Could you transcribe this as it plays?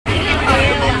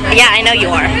Yeah, I know you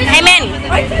are. Hey, Manny.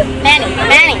 Manny.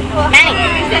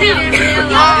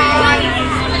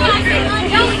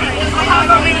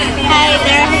 Hi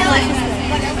there.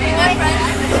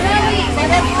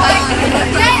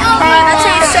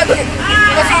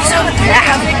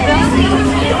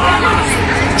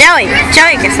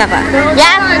 Joey can step up.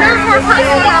 Yeah?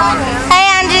 Hey,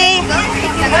 Angie.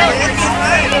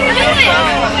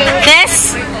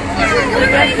 This?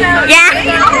 Yeah?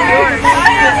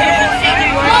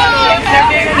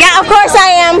 Yeah, of course I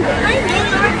am.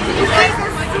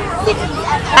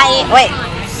 Bye. Wait.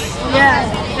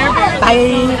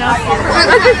 Bye.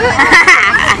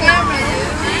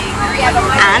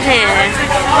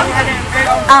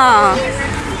 Oh.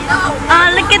 Oh,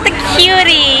 look at the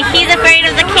cutie. He's afraid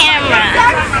of the camera.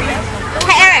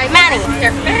 Hey, Eric, Manny.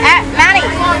 Manny.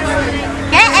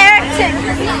 Get Eric to...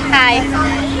 Hi.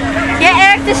 Get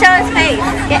Eric to show his face.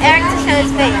 Get Eric to show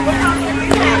his face.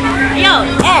 Yo,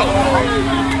 Eric.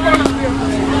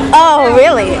 Oh,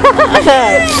 really?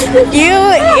 You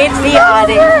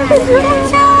idiotic.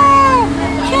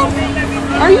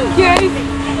 Are you gay?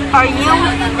 Are you?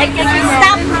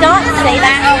 Stop, don't say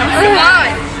that.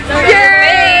 Yay!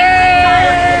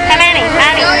 Hey, Manny.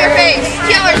 Kill your face.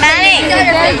 Kill your face. Kill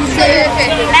your face. Kill your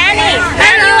face.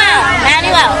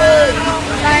 Manuel.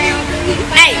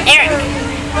 Hey, Eric.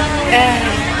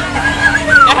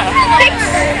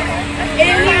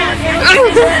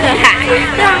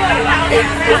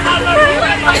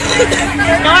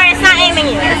 Don't worry, it's not aiming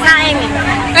you. It's not aiming.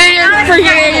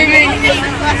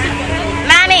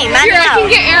 Manuel. I can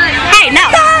get Eric. Hey, no.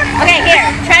 Okay,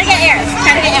 here. Try to get Eric.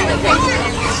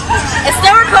 It's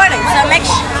still recording, so make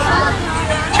sure.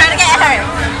 Try to get Eric.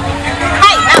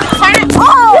 Hey, now turn it.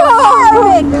 Oh,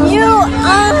 Eric, you.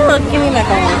 Give me my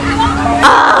phone.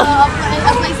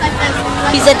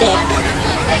 He's a dick.